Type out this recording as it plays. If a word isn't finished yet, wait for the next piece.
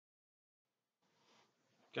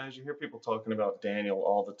Guys, you hear people talking about Daniel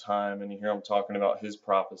all the time, and you hear them talking about his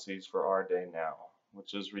prophecies for our day now,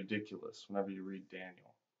 which is ridiculous whenever you read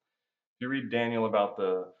Daniel. If you read Daniel about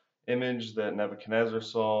the image that Nebuchadnezzar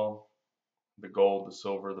saw, the gold, the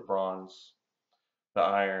silver, the bronze, the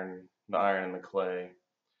iron and the clay,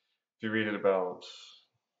 if you read it about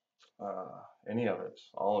any of it,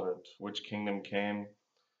 all of it, which kingdom came,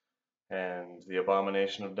 and the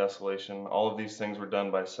abomination of desolation, all of these things were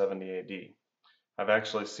done by 70 AD. I've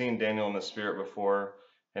actually seen Daniel in the spirit before,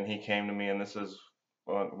 and he came to me, and this is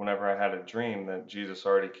whenever I had a dream that Jesus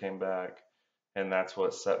already came back, and that's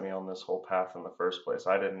what set me on this whole path in the first place.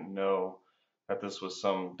 I didn't know that this was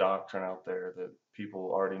some doctrine out there that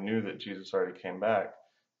people already knew that Jesus already came back,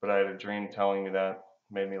 but I had a dream telling me that,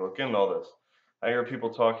 made me look into all this. I hear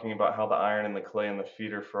people talking about how the iron and the clay and the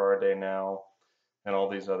feet are for our day now, and all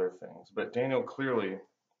these other things. But Daniel clearly,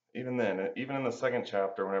 even then, even in the second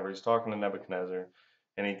chapter, whenever he's talking to Nebuchadnezzar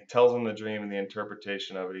and he tells him the dream and the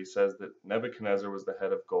interpretation of it, he says that Nebuchadnezzar was the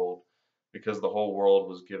head of gold because the whole world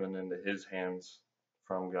was given into his hands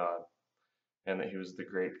from God, and that he was the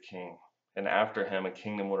great king. And after him, a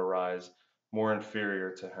kingdom would arise more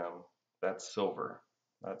inferior to him. That's silver.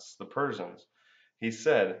 That's the Persians. He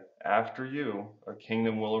said, after you, a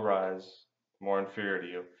kingdom will arise more inferior to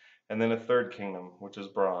you, and then a third kingdom, which is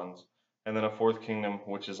bronze, and then a fourth kingdom,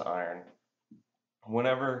 which is iron.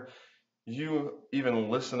 Whenever you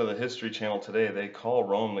even listen to the History Channel today, they call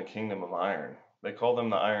Rome the kingdom of iron. They call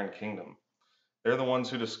them the Iron Kingdom. They're the ones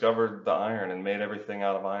who discovered the iron and made everything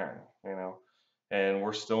out of iron. And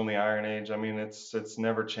we're still in the Iron Age. I mean, it's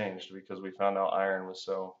never changed because we found out iron was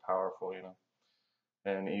so powerful,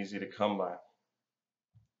 and easy to come by.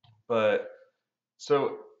 But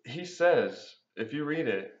so he says, if you read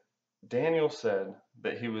it, Daniel said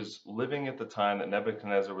that he was living at the time that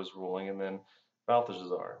Nebuchadnezzar was ruling, and then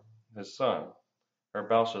Balthazar, his son, or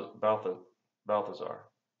Balthazar,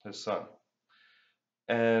 his son.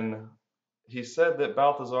 And he said that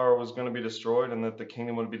Balthazar was going to be destroyed and that the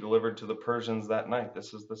kingdom would be delivered to the Persians that night.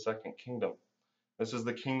 This is the second kingdom. This is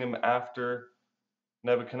the kingdom after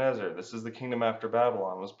Nebuchadnezzar. This is the kingdom after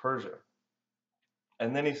Babylon, was Persia.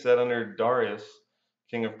 And then he said under Darius,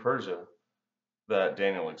 king of Persia, that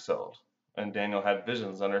Daniel excelled. And Daniel had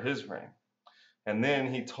visions under his reign. And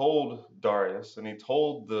then he told Darius and he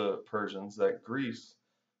told the Persians that Greece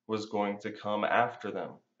was going to come after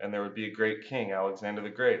them. And there would be a great king, Alexander the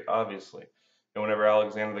Great, obviously. And whenever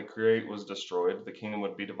Alexander the Great was destroyed, the kingdom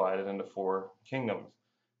would be divided into four kingdoms.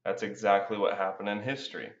 That's exactly what happened in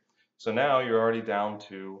history. So now you're already down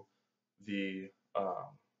to the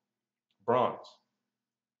bronze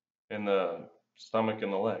in the stomach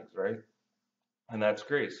and the legs, right? And that's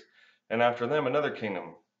Greece. And after them, another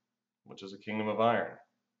kingdom, which is a kingdom of iron.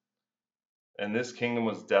 And this kingdom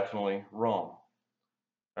was definitely Rome.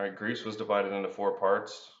 All right, Greece was divided into four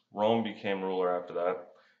parts. Rome became ruler after that,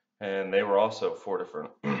 and they were also four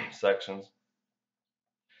different sections.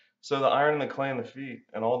 So the iron and the clay and the feet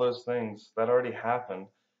and all those things that already happened.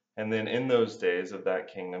 And then in those days of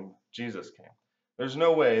that kingdom, Jesus came. There's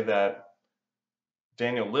no way that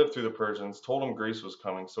Daniel lived through the Persians, told him Greece was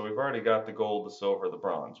coming. So we've already got the gold, the silver, the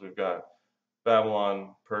bronze. We've got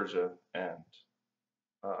Babylon, Persia, and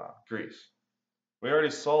Greece. We already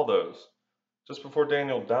saw those. Just before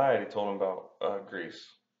Daniel died, he told him about Greece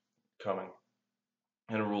coming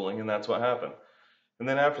and ruling, and that's what happened. And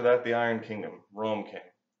then after that, the Iron Kingdom, Rome came.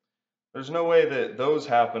 There's no way that those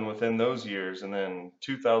happened within those years, and then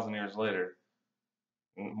 2,000 years later,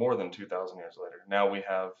 more than 2,000 years later, now we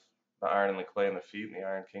have the iron and the clay and the feet in the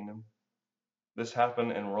Iron Kingdom. This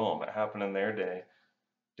happened in Rome. It happened in their day.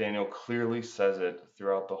 Daniel clearly says it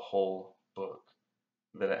throughout the whole book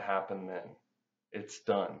that it happened then. It's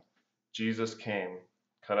done. Jesus came,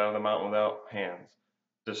 cut out of the mountain without hands,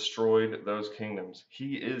 destroyed those kingdoms.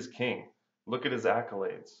 He is king. Look at his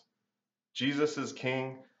accolades. Jesus is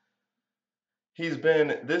king.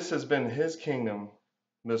 This has been his kingdom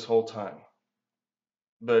this whole time.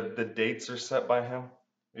 The dates are set by him.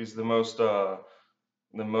 He's the most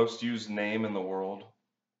used name in the world.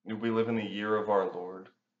 We live in the year of our Lord.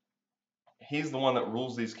 He's the one that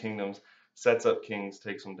rules these kingdoms, sets up kings,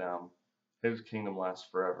 takes them down. His kingdom lasts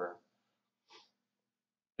forever.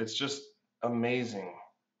 It's just amazing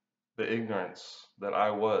the ignorance that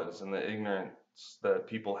I was and the ignorance that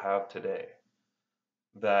people have today,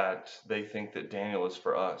 that they think that Daniel is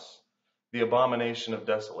for us. The abomination of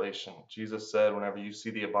desolation. Jesus said, whenever you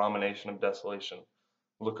see the abomination of desolation,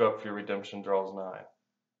 look up, for your redemption draws nigh.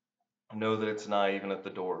 Know that it's nigh even at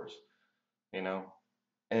the doors, you know.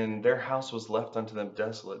 And their house was left unto them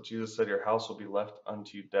desolate. Jesus said, your house will be left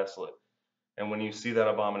unto you desolate. And when you see that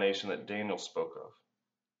abomination that Daniel spoke of,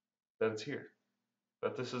 that it's here,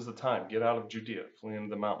 that this is the time. Get out of Judea, flee into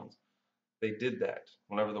the mountains. They did that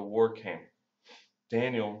whenever the war came.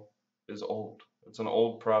 Daniel is old. It's an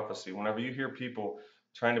old prophecy. Whenever you hear people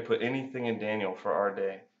trying to put anything in Daniel for our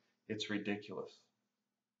day, it's ridiculous.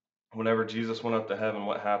 Whenever Jesus went up to heaven,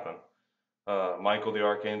 what happened? Michael the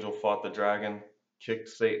archangel fought the dragon, kicked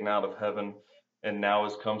Satan out of heaven, and now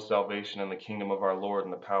has come salvation in the kingdom of our Lord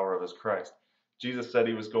and the power of his Christ. Jesus said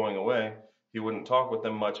he was going away. He wouldn't talk with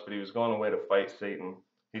them much, but he was going away to fight Satan.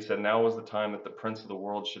 He said now was the time that the prince of the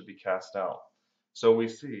world should be cast out. So we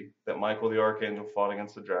see that Michael the archangel fought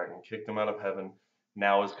against the dragon, kicked him out of heaven.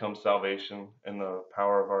 Now has come salvation in the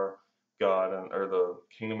power of our God, or the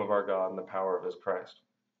kingdom of our God and the power of his Christ.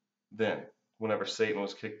 Then, whenever Satan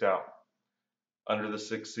was kicked out, under the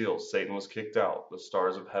six seals, Satan was kicked out. The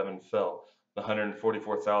stars of heaven fell. The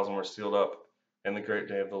 144,000 were sealed up, and the great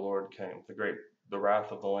day of the Lord came. The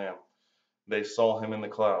wrath of the Lamb. They saw him in the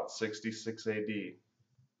clouds, 66 A.D.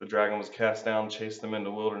 The dragon was cast down, chased them into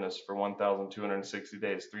the wilderness for 1,260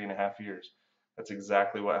 days, 3.5 years. That's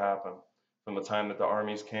exactly what happened. From the time that the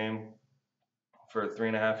armies came for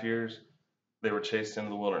 3.5 years, they were chased into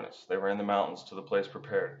the wilderness. They were in the mountains to the place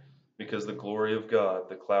prepared. Because the glory of God,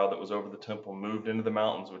 the cloud that was over the temple, moved into the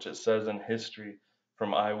mountains, which it says in history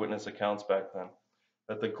from eyewitness accounts back then,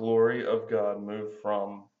 that the glory of God moved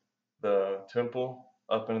from the temple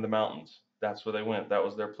up into the mountains. That's where they went. That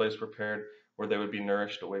was their place prepared, where they would be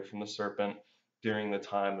nourished away from the serpent during the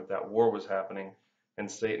time that that war was happening, and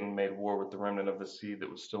Satan made war with the remnant of the seed that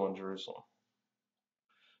was still in Jerusalem.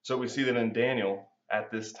 So we see that in Daniel, at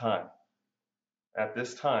this time,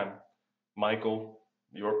 Michael,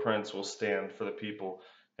 your prince, will stand for the people,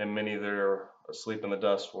 and many that are asleep in the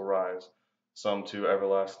dust will rise, some to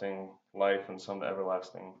everlasting life and some to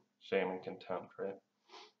everlasting shame and contempt, right?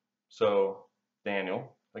 So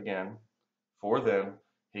Daniel, again, for them,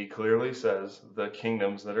 he clearly says the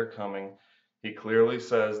kingdoms that are coming. He clearly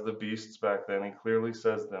says the beasts back then. He clearly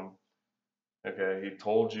says them. Okay, he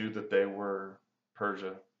told you that they were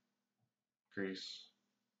Persia, Greece,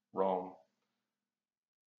 Rome.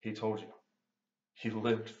 He told you. He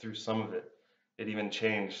lived through some of it. It even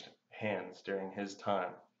changed hands during his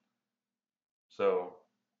time. So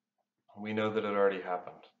we know that it already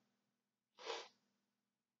happened.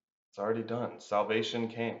 It's already done. Salvation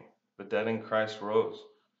came. The dead in Christ rose.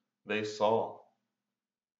 They saw.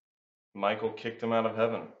 Michael kicked him out of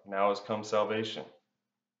heaven. Now has come salvation.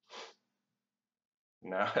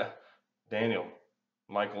 Now, Daniel,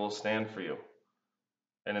 Michael will stand for you.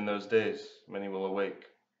 And in those days, many will awake.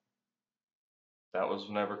 That was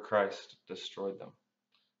whenever Christ destroyed them.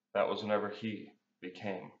 That was whenever he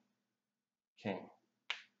became king.